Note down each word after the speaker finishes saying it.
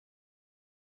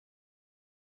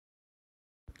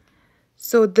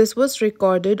So this was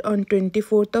recorded on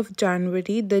 24th of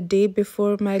January, the day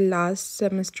before my last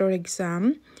semester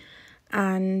exam,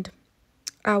 and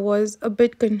I was a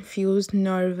bit confused,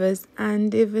 nervous,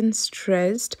 and even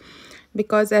stressed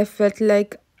because I felt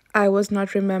like I was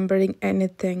not remembering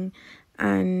anything,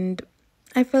 and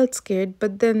I felt scared.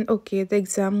 But then, okay, the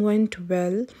exam went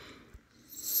well.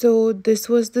 So, this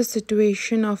was the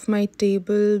situation of my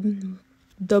table.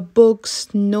 The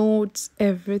books, notes,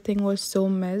 everything was so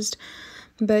messed.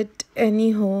 But,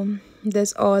 anyhow,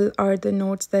 this all are the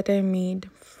notes that I made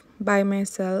by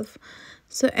myself.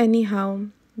 So, anyhow,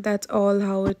 that's all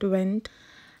how it went.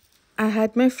 I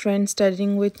had my friend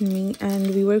studying with me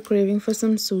and we were craving for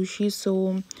some sushi,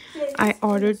 so I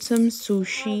ordered some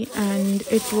sushi and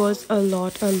it was a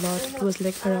lot. It was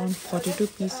like around 42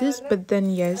 pieces, but then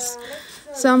yes,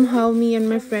 somehow me and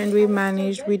my friend we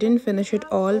managed. We didn't finish it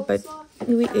all, but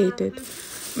we ate it.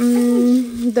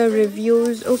 The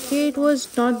reviews, okay, it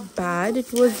was not bad.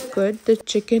 It was good. The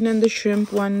chicken and the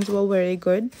shrimp ones were very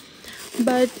good.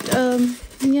 But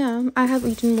yeah, I have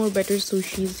eaten more better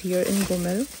sushis here in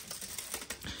Gomel.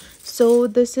 So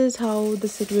this is how the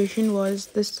situation was.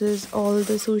 This is all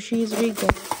the sushis we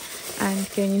got, and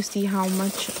can you see how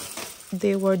much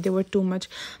they were too much.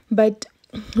 But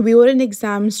we were in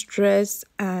exam stress,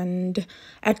 and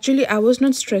actually I was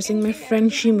not stressing, my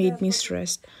friend, she made me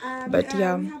stressed. But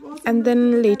yeah, and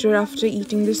then later after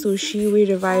eating the sushi we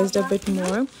revised a bit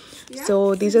more.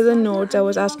 So these are the notes. I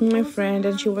was asking my friend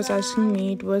and she was asking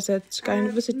me. It was such kind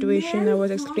of a situation. I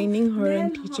was explaining her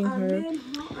and teaching her.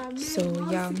 So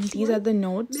yeah, these are the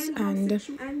notes. And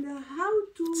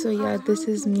so yeah, this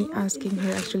is me asking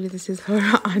her. Actually, this is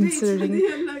her answering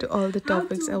to all the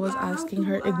topics I was asking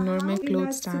her. Ignore my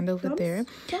clothes stand over there.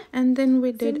 And then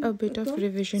we did a bit of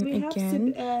revision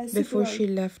again before she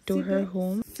left to her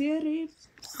home.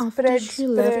 After she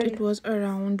left, it was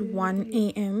around 1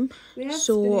 a.m.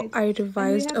 So I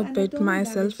revised a bit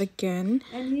myself again,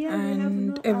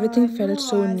 and everything felt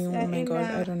so new. Oh my god,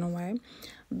 I don't know why.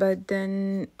 But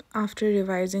then, after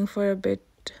revising for a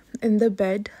bit in the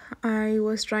bed, I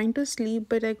was trying to sleep,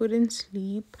 but I couldn't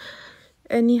sleep.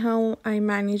 Anyhow, I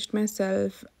managed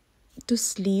myself to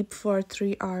sleep for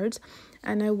 3 hours,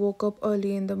 and I woke up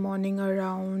early in the morning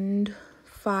around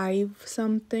 5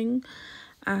 something,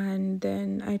 and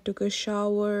then I took a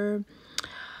shower.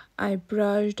 I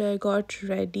brushed, I got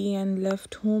ready and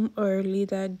left home early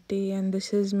that day, and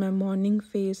this is my morning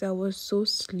face. I was so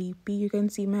sleepy. You can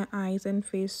see my eyes and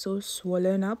face so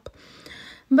swollen up.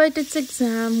 But it's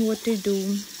exam, what to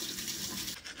do?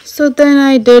 So then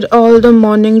I did all the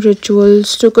morning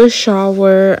rituals, took a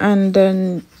shower, and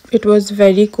then it was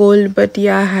very cold, but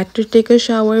yeah, I had to take a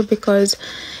shower because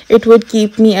it would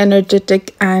keep me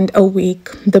energetic and awake.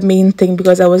 The main thing,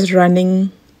 because I was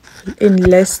running in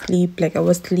less sleep, like I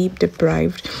was sleep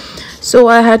deprived. So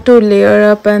I had to layer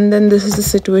up, and then this is the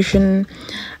situation.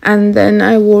 And then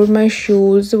I wore my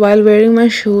shoes. While wearing my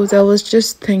shoes, I was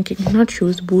just thinking, not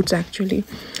shoes, boots actually.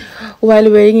 While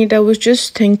wearing it, I was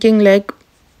just thinking, like,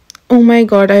 oh my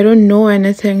god, I don't know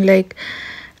anything. Like,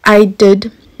 I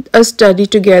did a study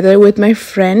together with my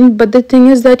friend, but the thing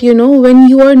is that, when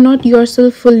you are not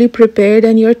yourself fully prepared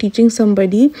and you're teaching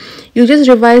somebody, you just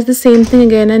revise the same thing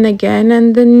again and again,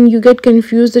 and then you get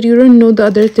confused that you don't know the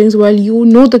other things while you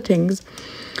know the things.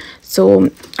 So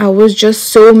I was just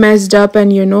so messed up,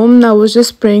 and I was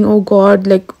just praying, oh god,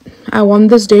 like, I want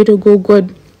this day to go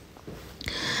good.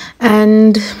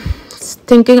 And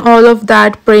thinking all of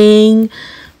that, praying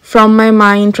from my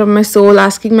mind, from my soul,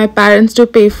 asking my parents to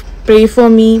pray for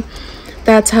me.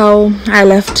 That's how I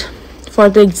left for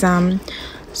the exam.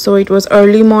 So it was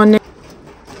early morning.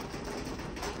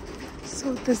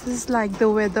 So this is like the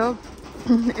weather.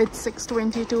 It's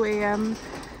 6:22 a.m.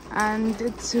 and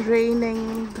it's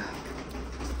raining.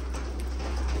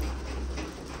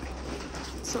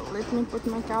 So let me put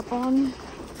my cap on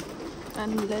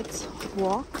and let's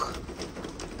walk.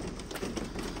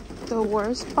 The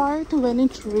worst part when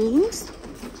it rains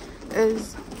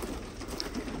is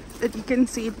that you can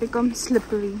see it becomes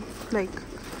slippery. Like,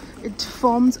 it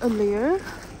forms a layer,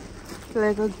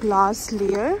 like a glass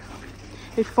layer.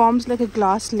 It forms like a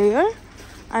glass layer,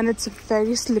 and it's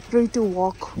very slippery to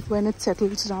walk when it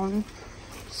settles down.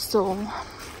 So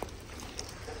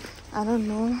I don't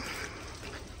know,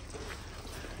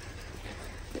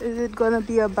 is it gonna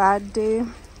be a bad day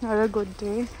or a good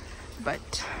day?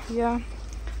 But yeah,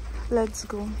 let's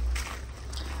go.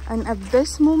 And at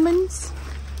this moment,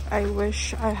 I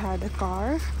wish I had a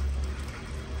car.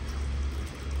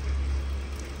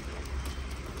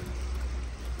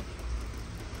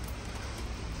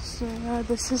 So yeah,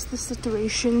 this is the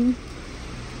situation.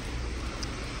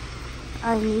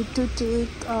 I need to take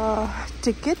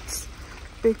tickets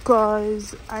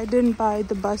because I didn't buy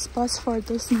the bus pass for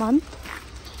this month,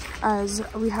 as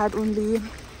we had only a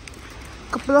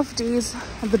couple of days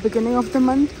at the beginning of the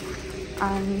month,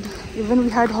 and even we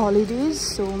had holidays,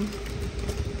 so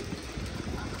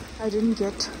I didn't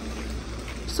get.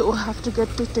 So I have to get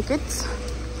two tickets,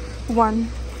 one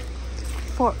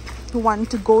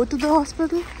to go to the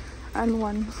hospital and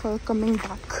one for coming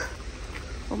back.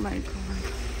 Oh my god,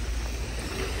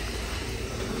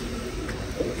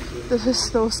 this is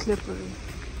so slippery.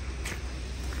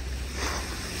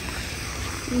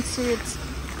 You can see it's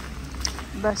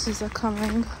buses are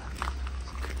coming,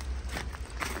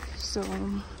 so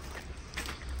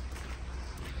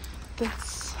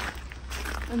that's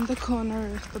in the corner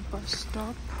is the bus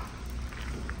stop.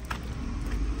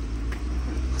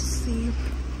 Let's see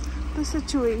the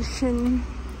situation.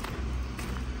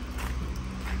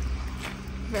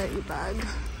 Very bad.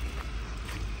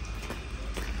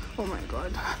 Oh my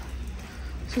god,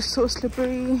 this is so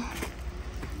slippery.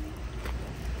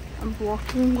 I'm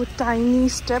walking with tiny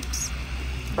steps,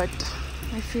 but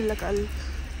I feel like I'll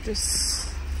just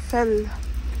fell.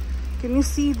 Can you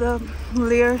see the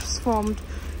layers formed?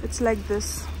 It's like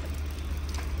this.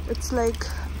 It's like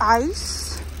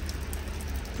ice,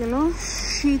 you know,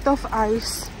 sheet of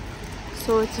ice.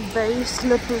 So it's very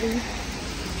slippery.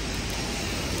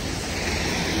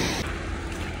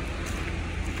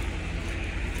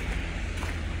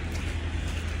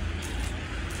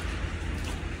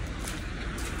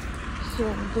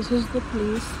 So this is the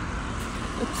place.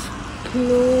 It's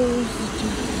closed.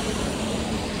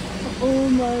 Oh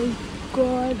my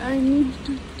god, I need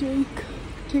to take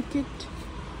ticket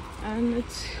and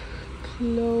it's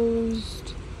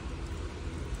closed.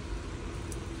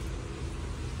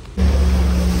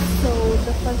 So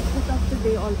the first bit of the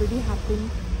day already happened.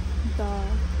 The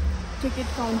ticket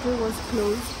counter was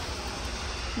closed.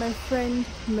 My friend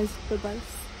missed the bus.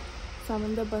 So I'm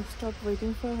in the bus stop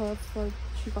waiting for her for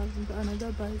she got into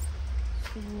another bus.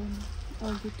 So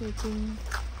I'll be taking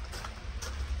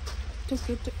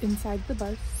ticket inside the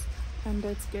bus and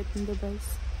let's get in the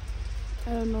bus.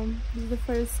 I don't know, this is the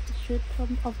first trip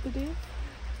of the day.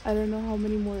 I don't know how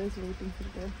many more is waiting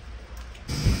for there.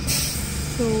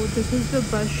 So this is the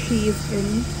bus she is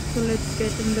in. So let's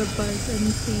get in the bus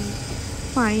and see,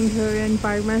 find her and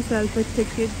buy myself a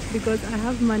ticket because I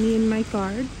have money in my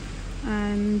card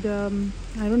and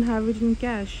I don't have it in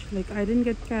cash. Like I didn't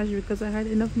get cash because I had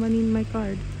enough money in my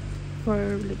card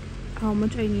for like how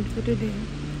much I need for today.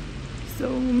 So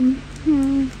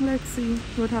let's see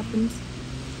what happens.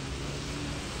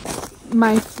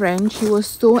 My friend, she was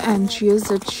so anxious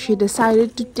that she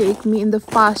decided to take me in the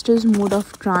fastest mode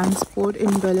of transport in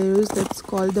Belarus, that's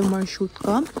called the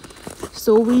marshutka.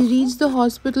 So we reached the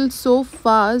hospital so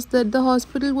fast that the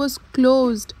hospital was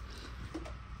closed.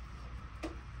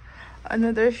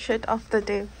 Another shit of the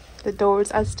day. The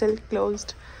doors are still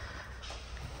closed.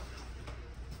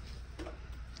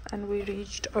 And we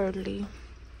reached early.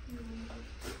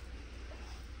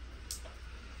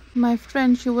 My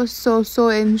friend, she was so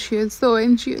anxious, so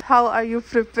anxious. How are you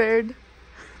prepared?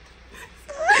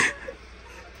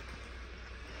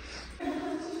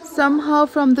 Somehow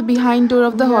from the behind door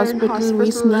of the hospital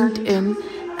we sneaked in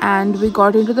and we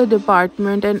got into the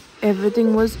department and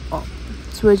everything was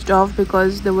switched off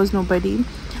because there was nobody.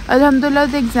 Alhamdulillah,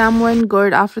 the exam went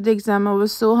good. After the exam I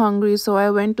was so hungry, so I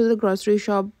went to the grocery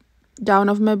shop down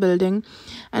of my building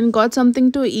and got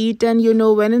something to eat. And you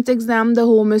know, when it's exam the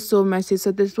home is so messy,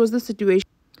 so this was the situation.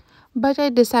 But I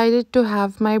decided to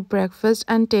have my breakfast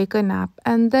and take a nap.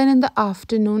 And then in the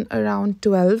afternoon around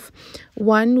 12,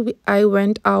 I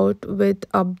went out with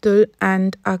Abdul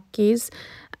and Akis,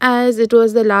 as it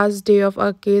was the last day of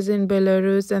Akis in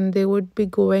Belarus and they would be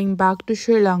going back to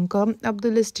Sri Lanka.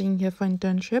 Abdul is staying here for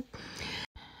internship.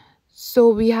 So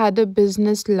we had a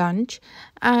business lunch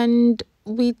and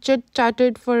we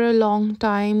chit-chatted for a long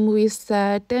time. We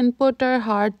sat and put our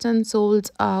hearts and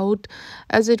souls out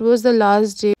as it was the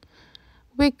last day.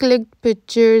 We clicked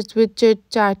pictures, we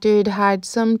chit-chatted, had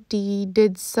some tea,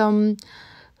 did some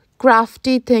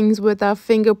crafty things with our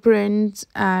fingerprints,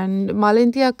 and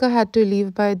Malinti Akka had to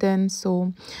leave by then,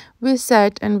 so we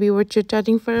sat and we were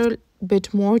chit-chatting for a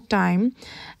bit more time.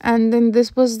 And then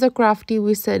this was the crafty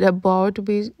we said about.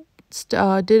 We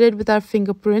did it with our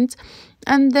fingerprints,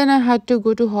 and then I had to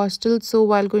go to hostel. So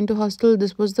while going to hostel,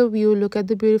 this was the view. Look at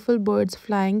the beautiful birds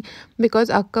flying, because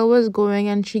Akka was going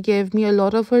and she gave me a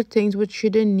lot of her things which she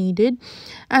didn't needed.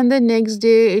 And the next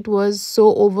day it was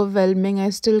so overwhelming. I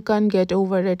still can't get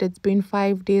over it. It's been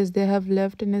 5 days they have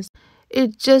left and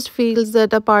It just feels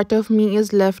that a part of me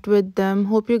is left with them.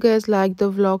 Hope you guys like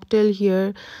the vlog till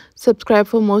here. Subscribe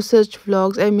for more such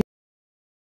vlogs.